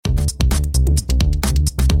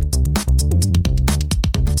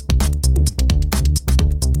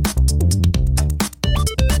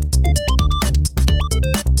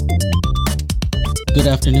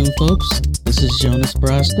Good afternoon, folks. This is Jonas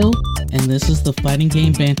Brasco, and this is the Fighting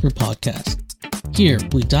Game Banter Podcast. Here,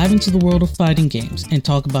 we dive into the world of fighting games and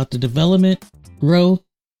talk about the development, growth,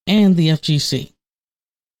 and the FGC.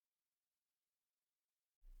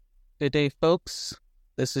 Good day, folks.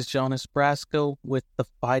 This is Jonas Brasco with the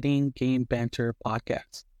Fighting Game Banter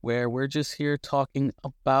Podcast, where we're just here talking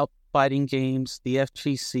about fighting games, the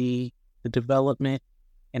FGC, the development,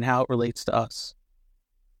 and how it relates to us.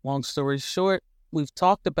 Long story short, we've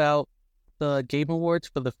talked about the Game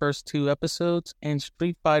Awards for the first two episodes, and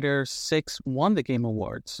Street Fighter 6 won the Game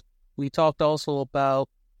Awards. We talked also about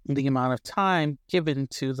the amount of time given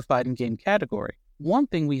to the fighting game category. One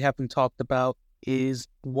thing we haven't talked about is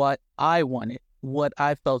what I wanted, what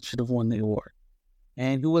I felt should have won the award,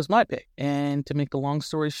 and who was my pick. And to make a long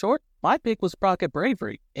story short, my pick was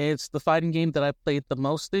Bravery. It's the fighting game that I played the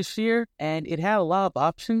most this year, and it had a lot of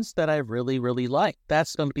options that I really liked.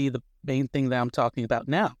 That's going to be the main thing that I'm talking about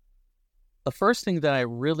now. The first thing that I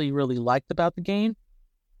really liked about the game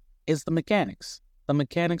is the mechanics. The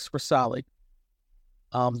mechanics were solid.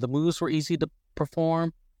 The moves were easy to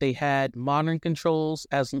perform. They had modern controls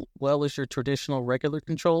as well as your traditional regular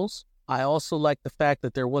controls. I also liked the fact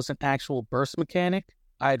that there was an actual burst mechanic.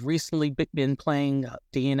 I had recently been playing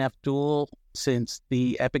DNF Duel since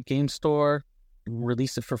the Epic Game Store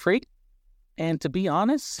released it for free. And to be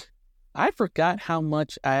honest, I forgot how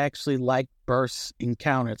much I actually liked burst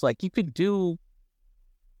encounters. Like, you could do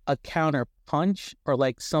a counter punch or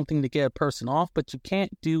like something to get a person off, but you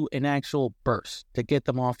can't do an actual burst to get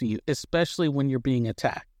them off of you, especially when you're being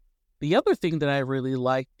attacked. The other thing that I really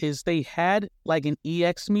liked is they had like an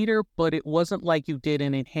EX meter, but it wasn't like you did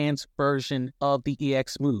an enhanced version of the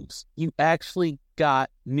EX moves. You actually got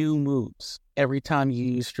new moves every time you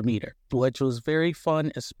used your meter, which was very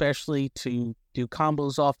fun, especially to do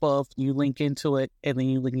combos off of. You link into it and then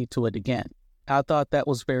you link into it again. I thought that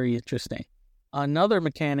was very interesting. Another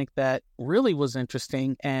mechanic that really was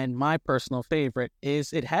interesting and my personal favorite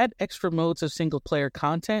is it had extra modes of single-player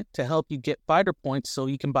content to help you get fighter points so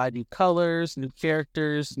you can buy new colors, new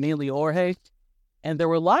characters, mainly Jorge. And there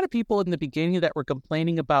were a lot of people in the beginning that were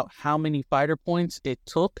complaining about how many fighter points it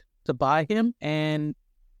took to buy him, and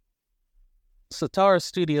Satara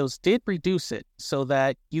Studios did reduce it so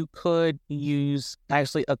that you could use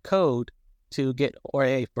actually a code to get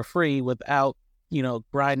Jorge for free without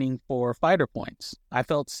grinding for fighter points. I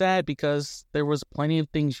felt sad because there was plenty of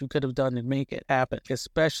things you could have done to make it happen,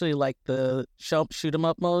 especially like the shoot 'em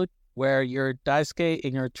up mode where you're Daisuke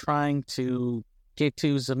and you're trying to get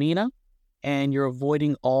to Zamina and you're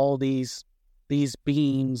avoiding all these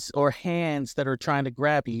beams or hands that are trying to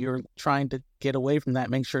grab you. You're trying to get away from that,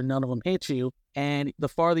 make sure none of them hit you. And the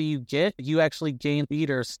farther you get, you actually gain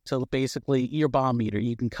meters to basically your bomb meter.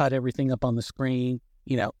 You can cut everything up on the screen.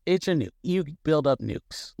 It's a nuke. You build up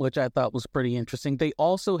nukes, which I thought was pretty interesting. They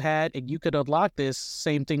also had, and you could unlock this,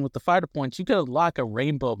 same thing with the fighter points, you could unlock a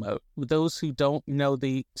rainbow mode. For those who don't know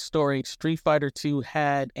the story, Street Fighter 2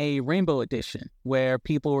 had a rainbow edition where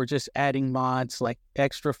people were just adding mods like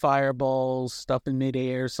extra fireballs, stuff in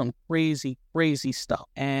midair, some crazy stuff.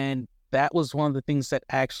 And that was one of the things that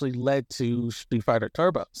actually led to Street Fighter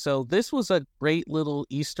Turbo. So this was a great little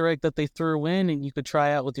Easter egg that they threw in and you could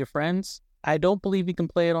try out with your friends. I don't believe you can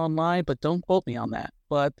play it online, but don't quote me on that.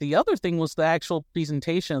 But the other thing was the actual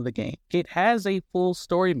presentation of the game. It has a full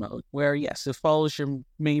story mode where, yes, it follows your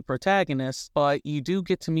main protagonist, but you do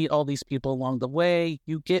get to meet all these people along the way.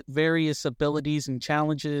 You get various abilities and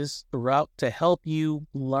challenges throughout to help you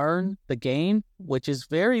learn the game, which is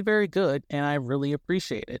very good, and I really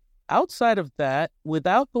appreciate it. Outside of that,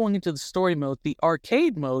 without going into the story mode, the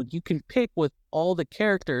arcade mode, you can pick with all the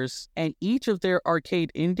characters, and each of their arcade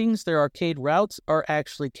endings, their arcade routes, are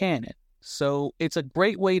actually canon. So it's a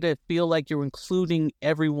great way to feel like you're including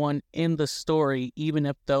everyone in the story, even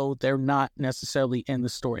if though they're not necessarily in the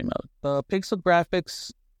story mode. The pixel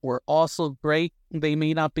graphics were also great. They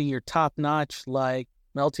may not be your top-notch like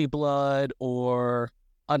Melty Blood or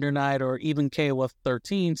Under Night or even KOF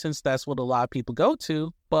 13, since that's what a lot of people go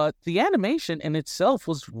to. But the animation in itself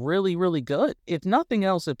was really good. If nothing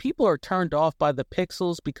else, if people are turned off by the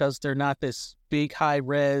pixels because they're not this big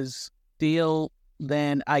high-res deal,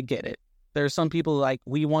 then I get it. There's some people like,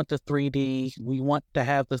 we want the 3D, we want to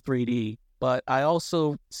have the 3D. But I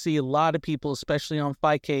also see a lot of people, especially on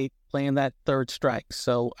 5K, playing that Third Strike.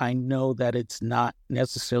 So I know that it's not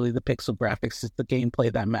necessarily the pixel graphics, it's the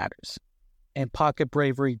gameplay that matters. And Pocket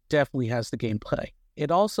Bravery definitely has the gameplay. It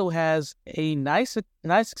also has a nice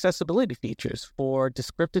accessibility features for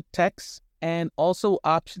descriptive text and also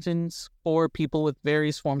options for people with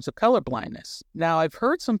various forms of color blindness. Now, I've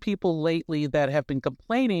heard some people lately that have been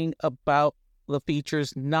complaining about the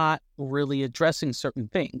features not really addressing certain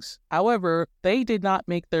things. However, they did not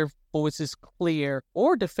make their voices clear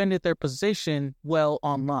or defended their position well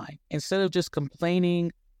online. Instead of just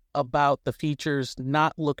complaining about the features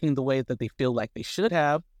not looking the way that they feel like they should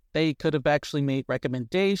have, they could have actually made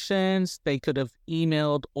recommendations. They could have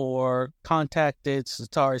emailed or contacted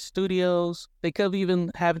Satara Studios. They could have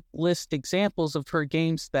even have list examples of her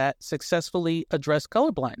games that successfully address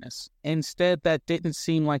colorblindness. Instead, that didn't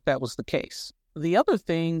seem like that was the case. The other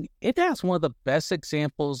thing, it has one of the best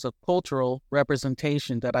examples of cultural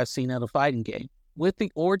representation that I've seen in a fighting game. With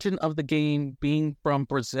the origin of the game being from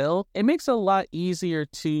Brazil, it makes it a lot easier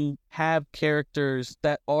to have characters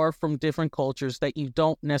that are from different cultures that you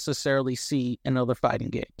don't necessarily see in other fighting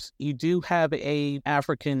games. You do have an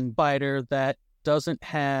African fighter that doesn't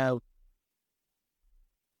have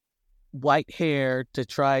white hair to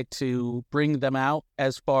try to bring them out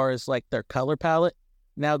as far as like their color palette.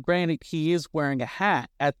 Now, granted, he is wearing a hat.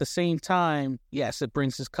 At the same time, yes, it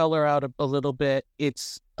brings his color out a little bit.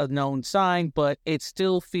 It's a known sign, but it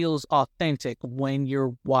still feels authentic when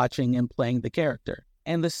you're watching and playing the character.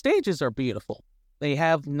 And the stages are beautiful. They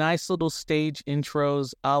have nice little stage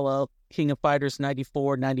intros a la King of Fighters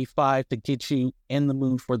 94, 95 to get you in the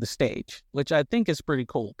mood for the stage, which I think is pretty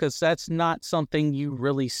cool because that's not something you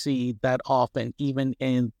really see that often, even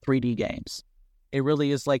in 3D games. It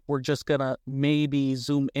really is like we're just going to maybe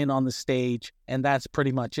zoom in on the stage, and that's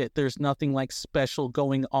pretty much it. There's nothing like special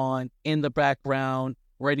going on in the background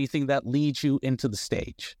or anything that leads you into the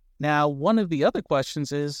stage. Now, one of the other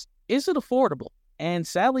questions is it affordable? And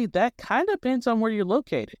sadly, that kind of depends on where you're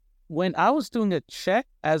located. When I was doing a check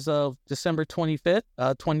as of December 25th,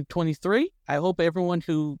 2023, I hope everyone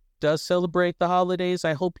who does celebrate the holidays,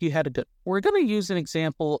 I hope you had a good... We're going to use an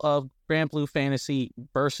example of Grand Blue Fantasy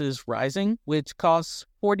versus Rising, which costs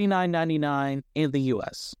 $49.99 in the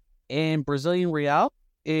US. In Brazilian real,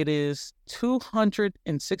 it is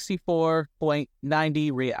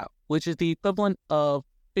 264.90 real, which is the equivalent of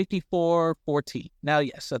 54.14. Now,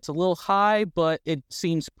 yes, that's a little high, but it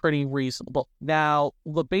seems pretty reasonable. Now,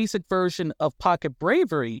 the basic version of Pocket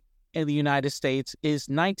Bravery in the United States is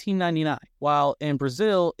 $19.99, while in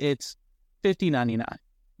Brazil, it's $50.99.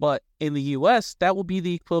 But in the US, that will be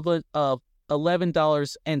the equivalent of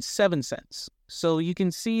 $11.07. So you can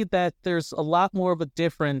see that there's a lot more of a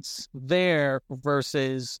difference there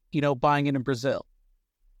versus, buying it in Brazil.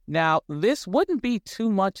 Now, this wouldn't be too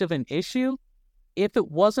much of an issue if it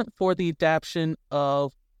wasn't for the adoption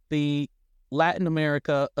of the Latin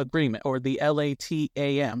America Agreement, or the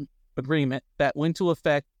LATAM agreement that went into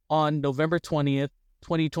effect on November 20th,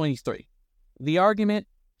 2023. The argument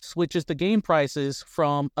switches the game prices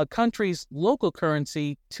from a country's local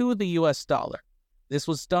currency to the US dollar. This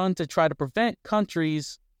was done to try to prevent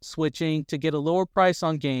countries switching to get a lower price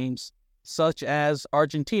on games, such as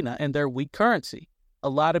Argentina and their weak currency. A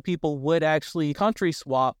lot of people would actually country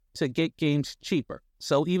swap to get games cheaper.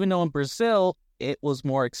 So even though in Brazil it was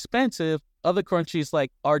more expensive, other countries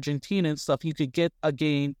like Argentina and stuff, you could get a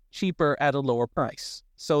game cheaper at a lower price.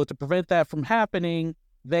 So to prevent that from happening,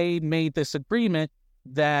 they made this agreement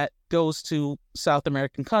that goes to South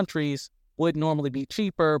American countries, would normally be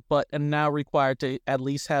cheaper, but are now required to at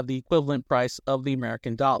least have the equivalent price of the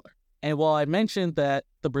American dollar. And while I mentioned that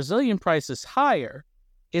the Brazilian price is higher,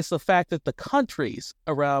 it's the fact that the countries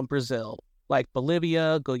around Brazil, like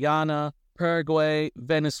Bolivia, Guyana, Paraguay,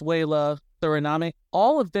 Venezuela, Suriname,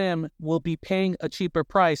 all of them will be paying a cheaper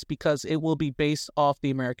price because it will be based off the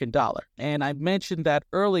American dollar. And I mentioned that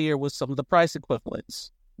earlier with some of the price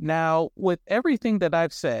equivalents. Now, with everything that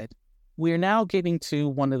I've said, we're now getting to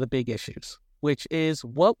one of the big issues, which is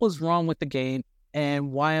what was wrong with the game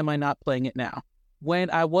and why am I not playing it now? When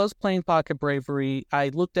I was playing Pocket Bravery, I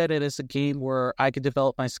looked at it as a game where I could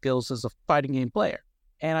develop my skills as a fighting game player.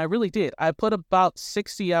 And I really did. I put about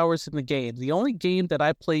 60 hours in the game. The only game that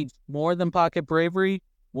I played more than Pocket Bravery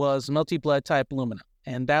was Multi-Blood Type Lumina.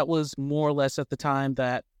 And that was more or less at the time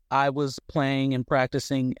that I was playing and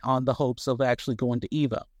practicing on the hopes of actually going to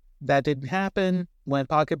EVO. That didn't happen. When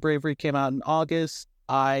Pocket Bravery came out in August,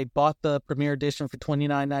 I bought the Premier Edition for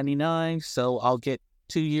 $29.99, so I'll get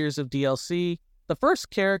 2 years of DLC. The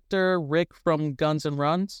first character, Rick from Guns N'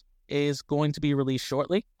 Runs, is going to be released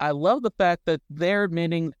shortly. I love the fact that they're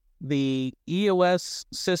admitting the EOS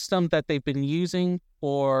system that they've been using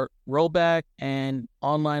for rollback and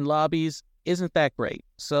online lobbies isn't that great.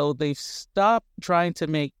 So they've stopped trying to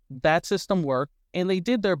make that system work, and they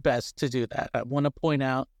did their best to do that. I want to point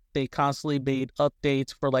out they constantly made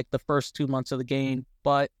updates for like the first 2 months of the game,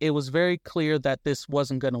 but it was very clear that this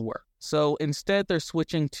wasn't going to work. So instead, they're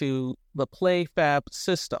switching to the PlayFab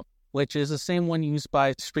system. which is the same one used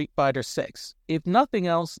by Street Fighter 6. If nothing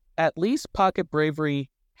else, at least Pocket Bravery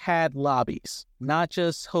had lobbies, not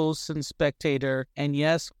just host and spectator. And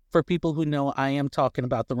yes, for people who know, I am talking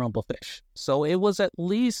about the Rumblefish. So it was at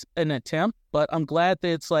least an attempt, but I'm glad that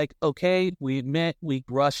it's like, okay, we admit we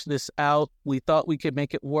rushed this out. We thought we could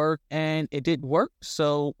make it work, and it didn't work.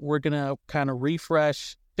 So we're going to kind of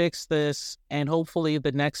refresh, fix this, and hopefully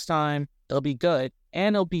the next time it'll be good.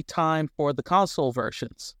 And it'll be time for the console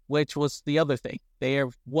versions, which was the other thing. There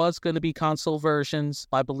was going to be console versions.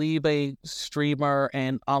 I believe a streamer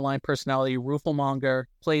and online personality, Rufelmonger,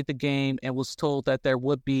 played the game and was told that there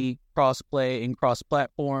would be cross-play and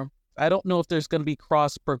cross-platform. I don't know if there's going to be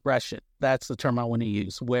cross-progression. That's the term I want to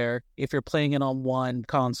use, where if you're playing it on one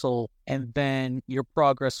console and then your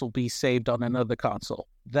progress will be saved on another console.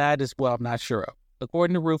 That is what I'm not sure of.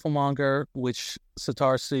 According to Rufelmonger, which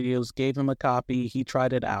Sitar Studios gave him a copy, he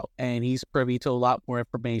tried it out, and he's privy to a lot more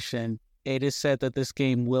information. It is said that this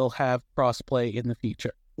game will have crossplay in the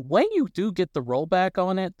future. When you do get the rollback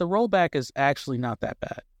on it, the rollback is actually not that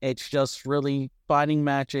bad. It's just really finding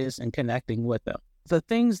matches and connecting with them. The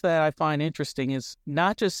things that I find interesting is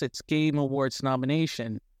not just its Game Awards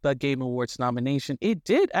nomination, the Game Awards nomination, it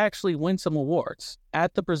did actually win some awards.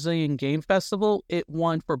 At the Brazilian Game Festival, it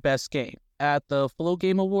won for Best Game. At the Flow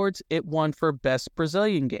Game Awards, it won for Best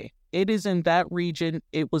Brazilian Game. It is in that region,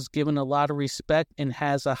 it was given a lot of respect and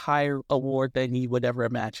has a higher award than you would ever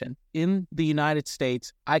imagine. In the United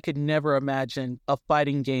States, I could never imagine a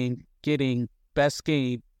fighting game getting Best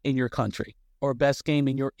Game in your country or Best Game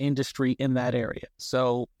in your industry in that area.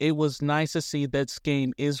 So it was nice to see that this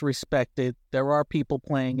game is respected. There are people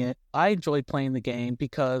playing it. I enjoyed playing the game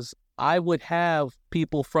because I would have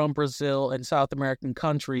people from Brazil and South American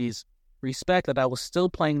countries respect that I was still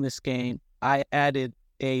playing this game. I added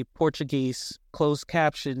a Portuguese closed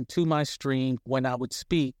caption to my stream when I would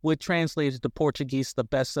speak, would translate it to Portuguese the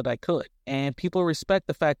best that I could. And people respect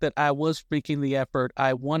the fact that I was freaking the effort.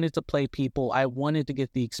 I wanted to play people. I wanted to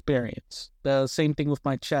get the experience. The same thing with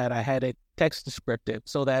my chat. I had it text descriptive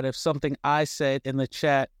so that if something I said in the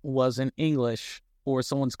chat was in English or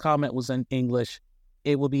someone's comment was in English,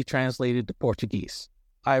 it would be translated to Portuguese.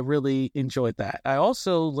 I really enjoyed that. I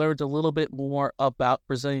also learned a little bit more about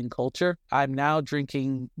Brazilian culture. I'm now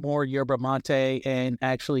drinking more yerba mate and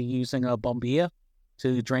actually using a bombilla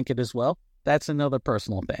to drink it as well. That's another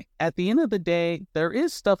personal thing. At the end of the day, there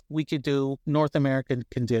is stuff we could do, North America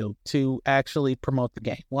can do to actually promote the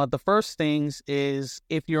game. One of the first things is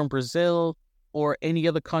if you're in Brazil or any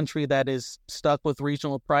other country that is stuck with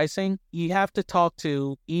regional pricing, you have to talk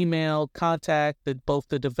to, email, contact both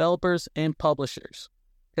the developers and publishers.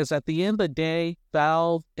 Because at the end of the day,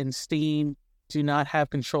 Valve and Steam do not have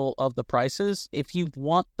control of the prices. If you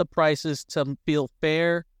want the prices to feel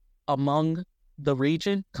fair among the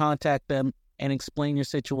region, contact them and explain your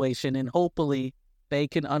situation, and hopefully they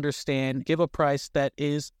can understand, give a price that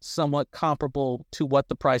is somewhat comparable to what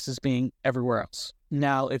the price is being everywhere else.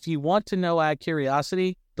 Now, if you want to know out of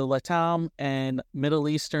curiosity, the LATAM and Middle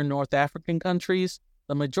Eastern North African countries,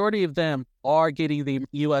 the majority of them are getting the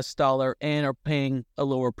US dollar and are paying a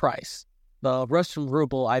lower price. The Russian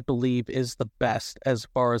ruble, I believe, is the best as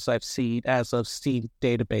far as I've seen as of Steam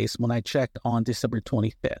database when I checked on December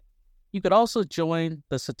 25th. You could also join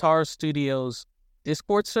the Sitar Studios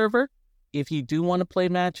Discord server if you do want to play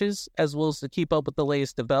matches, as well as to keep up with the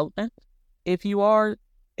latest development. If you are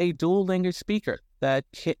a dual language speaker that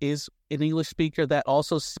is an English speaker that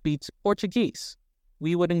also speaks Portuguese,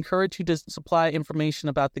 we would encourage you to supply information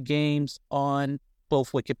about the games on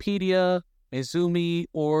both Wikipedia, Mizumi,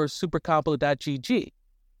 or supercombo.gg,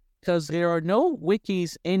 because there are no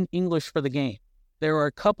wikis in English for the game. There are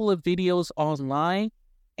a couple of videos online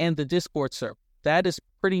and the Discord server. That is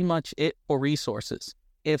pretty much it for resources.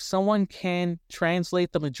 If someone can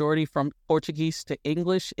translate the majority from Portuguese to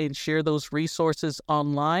English and share those resources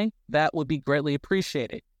online, that would be greatly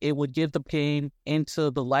appreciated. It would give the game into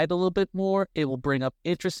the light a little bit more. It will bring up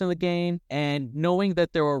interest in the game. And knowing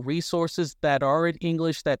that there are resources that are in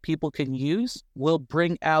English that people can use will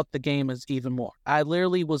bring out the game as even more. I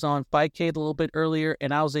literally was on Fightcade a little bit earlier,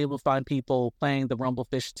 and I was able to find people playing the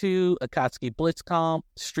Rumblefish 2, Akatsuki Blitzcomp,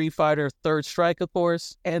 Street Fighter Third Strike, of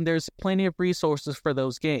course. And there's plenty of resources for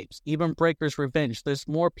those games. Even Breaker's Revenge. There's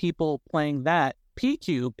more people playing that.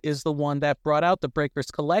 P-Cube is the one that brought out the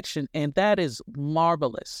Breakers Collection, and that is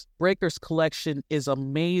marvelous. Breakers Collection is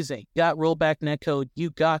amazing. You got rollback netcode, you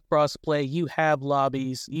got crossplay, you have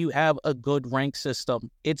lobbies, you have a good rank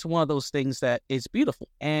system. It's one of those things that is beautiful.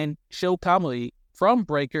 And Sho Kamui from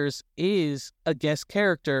Breakers is a guest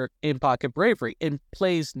character in Pocket Bravery and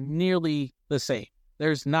plays nearly the same.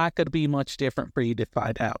 There's not going to be much different for you to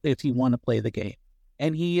find out if you want to play the game.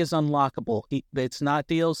 And he is unlockable. It's not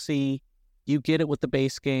DLC. You get it with the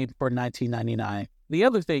base game for $19.99. The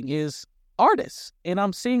other thing is artists, and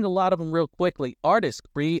I'm seeing a lot of them real quickly. Artists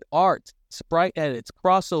create art, sprite edits,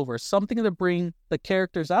 crossovers, something to bring the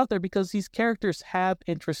characters out there, because these characters have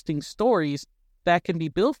interesting stories that can be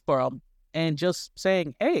built from. And just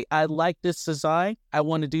saying, hey, I like this design, I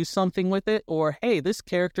want to do something with it, or hey, this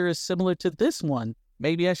character is similar to this one,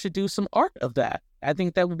 maybe I should do some art of that. I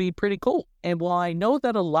think that would be pretty cool. And while I know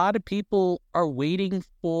that a lot of people are waiting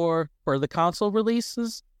for the console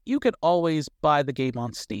releases, you could always buy the game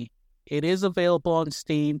on Steam. It is available on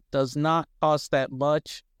Steam, does not cost that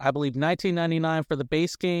much. I believe $19.99 for the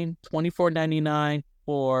base game, $24.99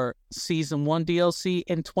 for Season 1 DLC,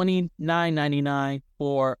 and $29.99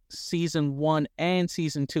 for Season 1 and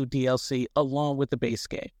Season 2 DLC along with the base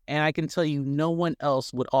game. And I can tell you no one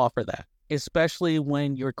else would offer that, especially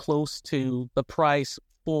when you're close to the price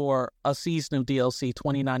for a season of DLC,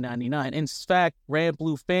 $29.99. In fact, Red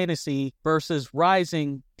Blue Fantasy versus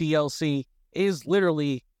Rising DLC is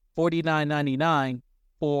literally $49.99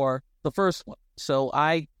 for the first one. So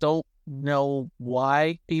I don't know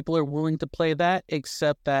why people are willing to play that,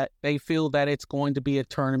 except that they feel that it's going to be a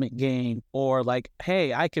tournament game, or like,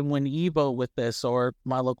 hey, I can win Evo with this, or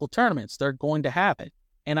my local tournaments, they're going to have it.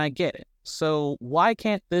 And I get it. So why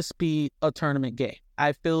can't this be a tournament game?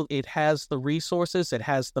 I feel it has the resources, it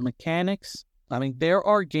has the mechanics. I mean, there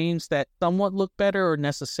are games that somewhat look better or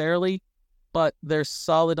necessarily, but they're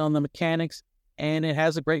solid on the mechanics, and it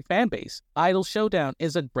has a great fan base. Idol Showdown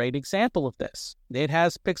is a great example of this. It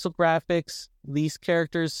has pixel graphics. These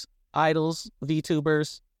characters, idols,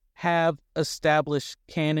 VTubers, have established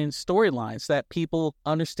canon storylines that people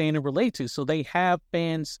understand and relate to, so they have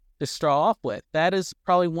fans to straw off with. That is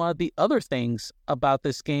probably one of the other things about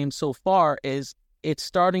this game so far, is it's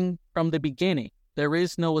starting from the beginning. There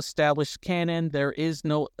is no established canon. There is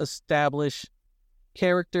no established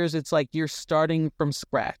characters. It's like you're starting from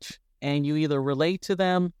scratch, and you either relate to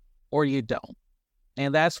them or you don't.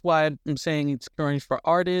 And that's why I'm saying it's encouraging for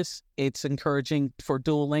artists. It's encouraging for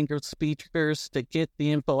dual language speakers to get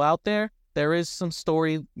the info out there. There is some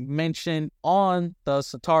story mentioned on the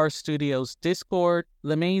Satara Studios Discord.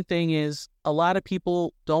 The main thing is a lot of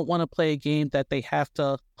people don't want to play a game that they have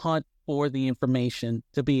to hunt for the information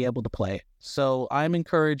to be able to play it. So I'm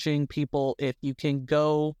encouraging people, if you can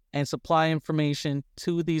go and supply information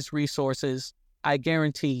to these resources, I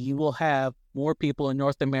guarantee you will have more people in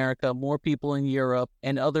North America, more people in Europe,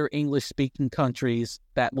 and other English-speaking countries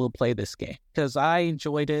that will play this game. Because I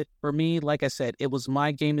enjoyed it. For me, like I said, it was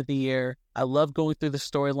my game of the year. I love going through the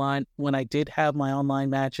storyline. When I did have my online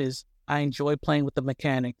matches, I enjoyed playing with the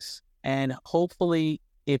mechanics. And hopefully,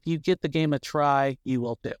 if you get the game a try, you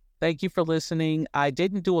will too. Thank you for listening. I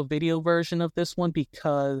didn't do a video version of this one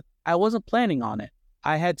because I wasn't planning on it.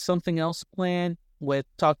 I had something else planned with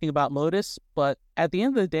talking about Modus, but at the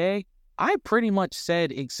end of the day, I pretty much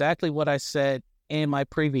said exactly what I said in my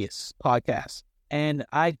previous podcast, and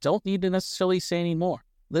I don't need to necessarily say any more.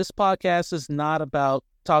 This podcast is not about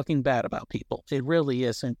talking bad about people. It really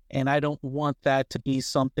isn't, and I don't want that to be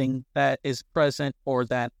something that is present or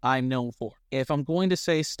that I'm known for. If I'm going to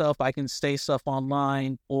say stuff, I can say stuff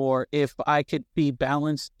online, or if I could be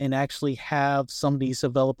balanced and actually have some of these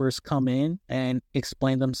developers come in and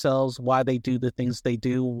explain themselves, why they do the things they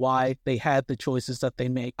do, why they had the choices that they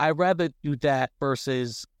make. I'd rather do that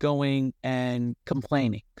versus going and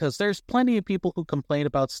complaining, because there's plenty of people who complain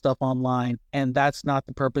about stuff online, and that's not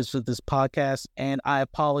the purpose of this podcast. And I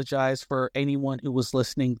apologize for anyone who was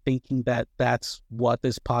listening thinking that that's what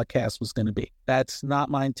this podcast was going to be. That's not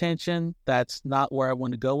my intention. That's not where I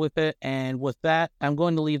want to go with it. And with that, I'm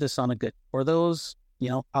going to leave this on a good. For those,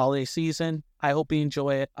 holiday season, I hope you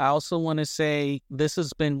enjoy it. I also want to say this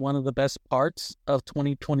has been one of the best parts of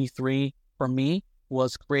 2023 for me,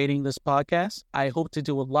 was creating this podcast. I hope to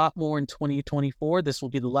do a lot more in 2024. This will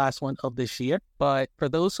be the last one of this year. But for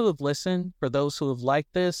those who have listened, for those who have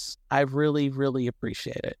liked this, I really, really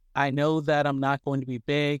appreciate it. I know that I'm not going to be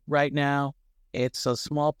big right now. It's a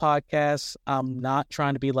small podcast. I'm not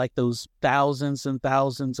trying to be like those thousands and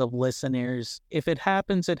thousands of listeners. If it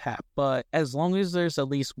happens, it happens. But as long as there's at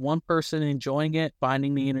least one person enjoying it,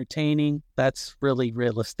 finding me entertaining, that's really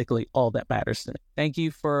realistically all that matters to me. Thank you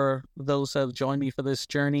for those who have joined me for this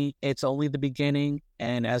journey. It's only the beginning,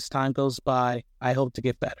 and as time goes by, I hope to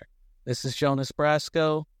get better. This is Jonas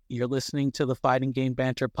Brasco. You're listening to the Fighting Game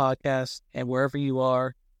Banter podcast, and wherever you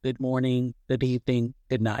are, good morning, good evening,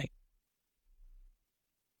 good night.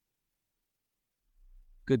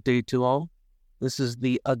 Good day to all. This is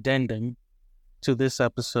the addendum to this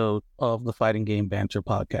episode of the Fighting Game Banter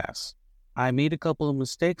podcast. I made a couple of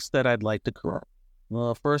mistakes that I'd like to correct.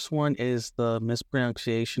 The first one is the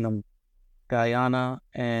mispronunciation of Guyana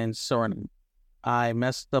and Suriname. I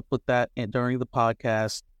messed up with that during the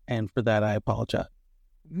podcast, and for that I apologize.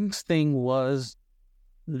 Next thing was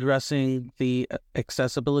addressing the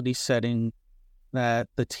accessibility setting that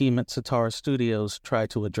the team at Satara Studios tried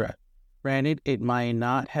to address. Granted, it might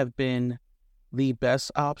not have been the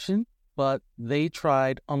best option, but they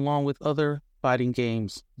tried, along with other fighting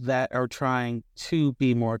games that are trying to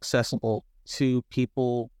be more accessible to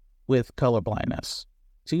people with colorblindness.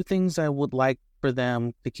 Two things I would like for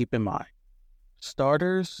them to keep in mind.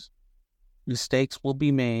 Starters, mistakes will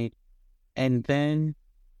be made, and then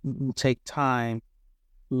it will take time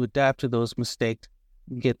to adapt to those mistakes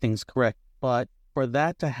and get things correct. But for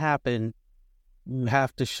that to happen, you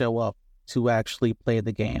have to show up to actually play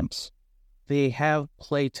the games. They have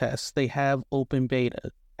play tests. They have open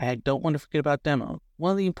beta. I don't want to forget about demo.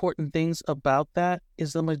 One of the important things about that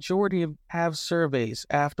is the majority have surveys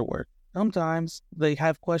afterward. Sometimes they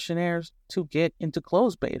have questionnaires to get into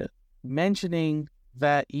closed beta. Mentioning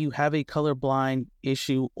that you have a colorblind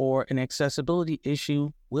issue or an accessibility issue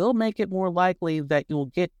will make it more likely that you'll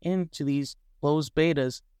get into these closed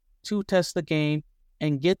betas to test the game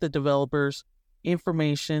and get the developers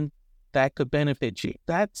information that could benefit you.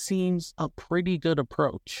 That seems a pretty good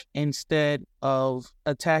approach instead of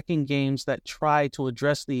attacking games that try to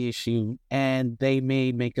address the issue and they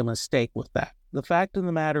may make a mistake with that. The fact of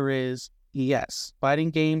the matter is, yes, fighting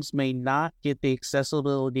games may not get the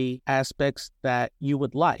accessibility aspects that you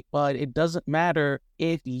would like, but it doesn't matter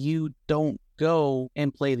if you don't go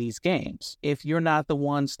and play these games. If you're not the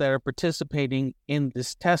ones that are participating in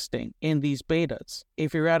this testing, in these betas,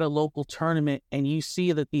 if you're at a local tournament and you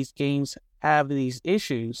see that these games have these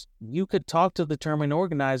issues, you could talk to the tournament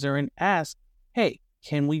organizer and ask, hey,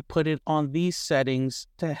 can we put it on these settings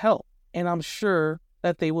to help? And I'm sure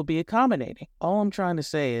that they will be accommodating. All I'm trying to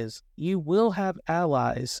say is you will have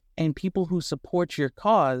allies and people who support your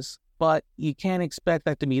cause, but you can't expect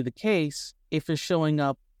that to be the case if you're showing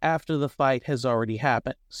up after the fight has already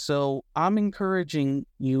happened. So I'm encouraging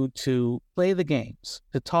you to play the games,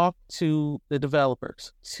 to talk to the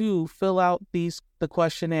developers, to fill out the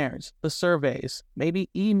questionnaires, the surveys, maybe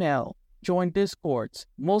email, join Discords.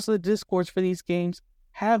 Most of the Discords for these games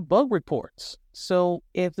have bug reports. So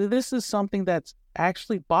if this is something that's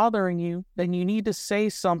actually bothering you, then you need to say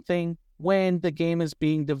something when the game is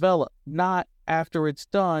being developed, not after it's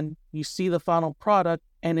done, you see the final product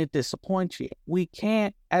and it disappoints you. We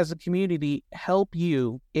can't, as a community, help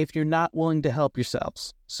you if you're not willing to help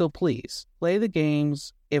yourselves. So please, play the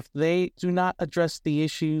games. If they do not address the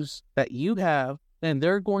issues that you have, then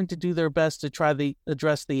they're going to do their best to try to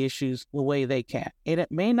address the issues the way they can. And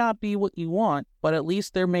it may not be what you want, but at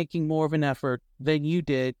least they're making more of an effort than you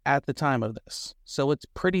did at the time of this. So it's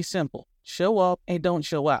pretty simple. Show up and don't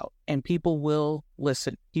show out, and people will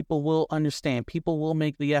listen. People will understand. People will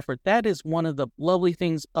make the effort. That is one of the lovely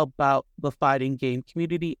things about the fighting game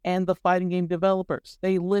community and the fighting game developers.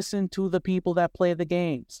 They listen to the people that play the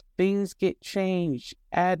games. Things get changed,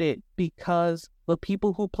 added, because the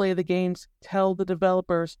people who play the games tell the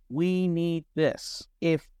developers, we need this.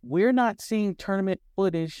 If we're not seeing tournament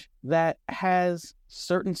footage that has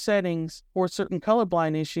certain settings or certain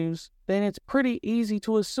colorblind issues, then it's pretty easy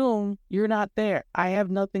to assume you're not there. I have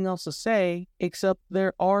nothing else to say except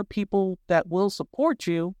there are people that will support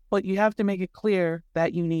you, but you have to make it clear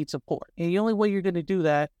that you need support. And the only way you're going to do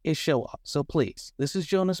that is show up. So please, this is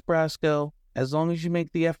Jonas Brasco. As long as you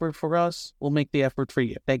make the effort for us, we'll make the effort for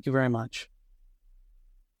you. Thank you very much.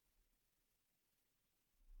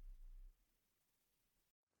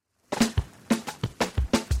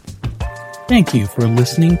 Thank you for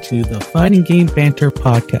listening to the Fighting Game Banter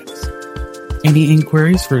podcast. Any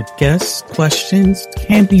inquiries for guests, questions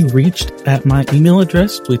can be reached at my email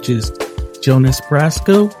address, which is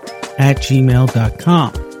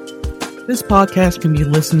jonasbrasco@gmail.com. This podcast can be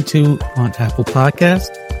listened to on Apple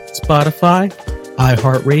Podcasts, Spotify,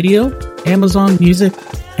 iHeartRadio, Amazon Music,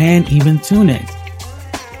 and even TuneIn.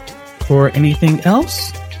 For anything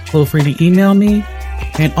else, feel free to email me,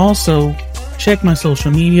 and also check my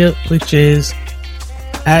social media, which is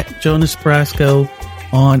at Jonas Brasco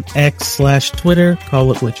on X/Twitter.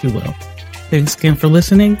 Call it what you will. Thanks again for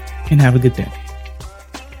listening, and have a good day.